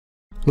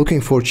Looking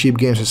for cheap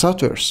games and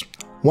softwares?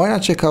 Why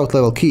not check out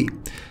Level Key?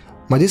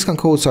 My discount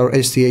codes are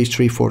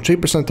STH3 for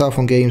 3% off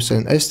on games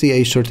and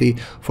STH30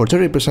 for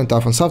 30%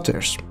 off on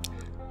softwares.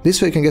 This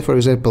way you can get, for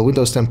example,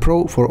 Windows 10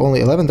 Pro for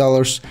only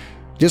 $11.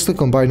 Just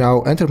click on buy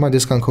now, enter my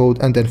discount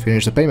code and then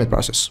finish the payment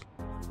process.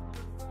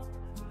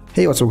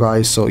 Hey, what's up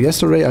guys, so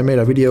yesterday I made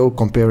a video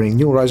comparing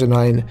new Ryzen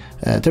 9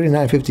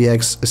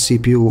 3950X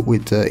CPU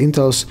with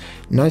Intel's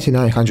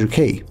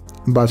 9900K,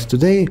 but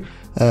today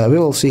we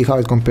will see how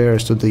it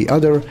compares to the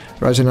other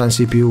Ryzen 9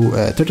 CPU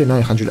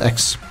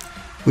 3900X,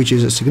 which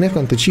is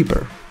significantly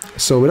cheaper.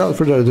 So without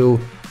further ado,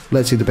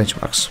 let's see the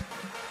benchmarks.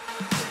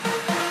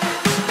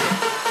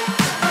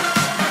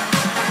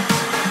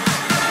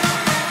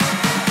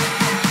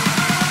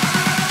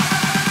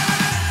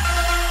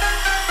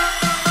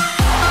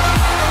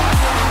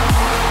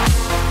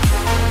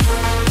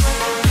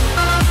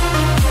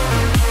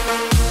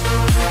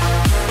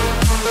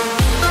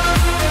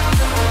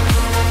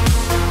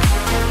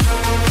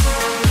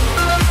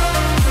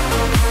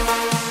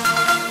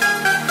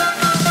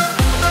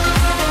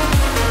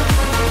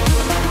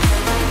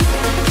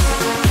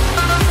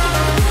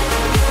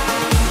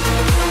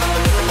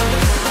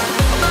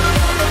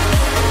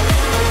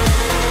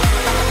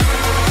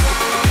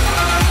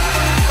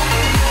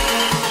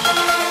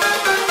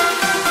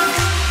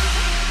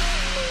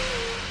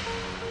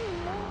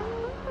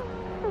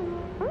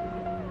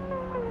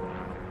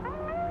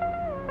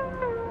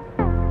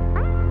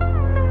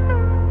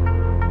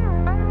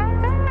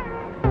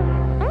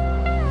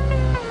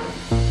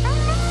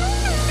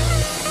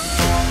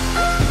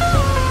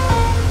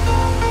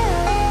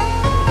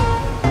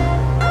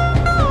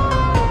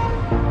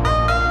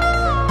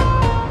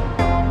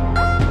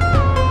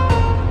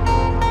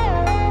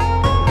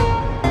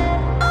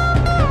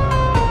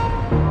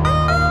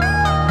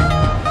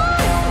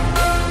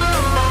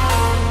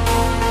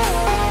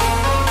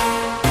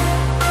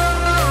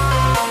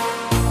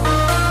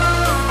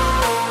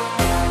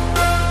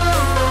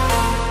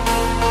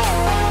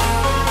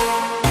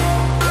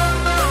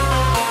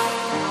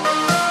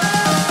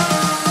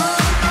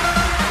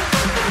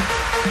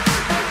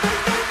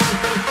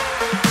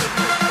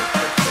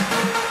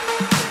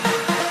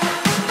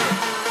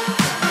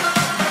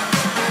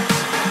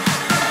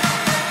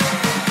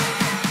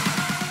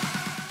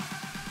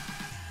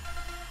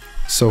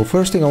 So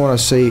first thing I want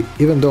to say,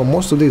 even though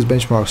most of these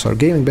benchmarks are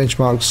gaming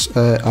benchmarks,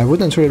 I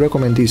wouldn't really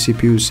recommend these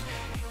CPUs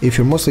if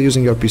you're mostly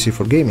using your PC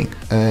for gaming.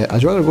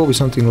 I'd rather go with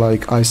something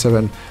like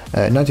i7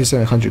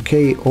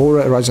 9700K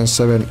or Ryzen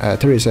 7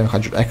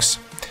 3700X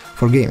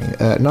for gaming.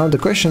 Now the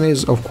question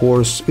is, of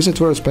course, is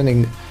it worth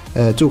spending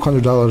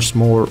 $200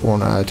 more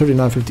on a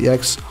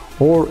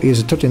 3950X, or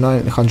is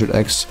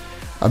 3900X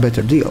a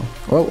better deal?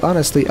 Well,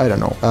 honestly, I don't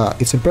know.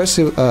 It's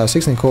impressive,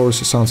 16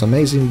 cores sounds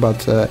amazing,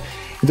 but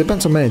it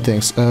depends on many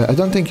things. I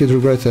don't think you'd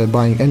regret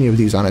buying any of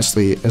these,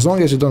 honestly, as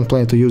long as you don't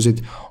plan to use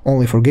it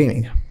only for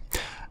gaming.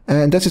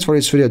 And that's it for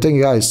this video. Thank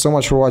you guys so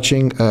much for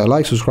watching.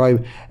 Like,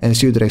 subscribe, and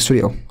see you in the next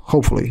video,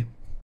 hopefully.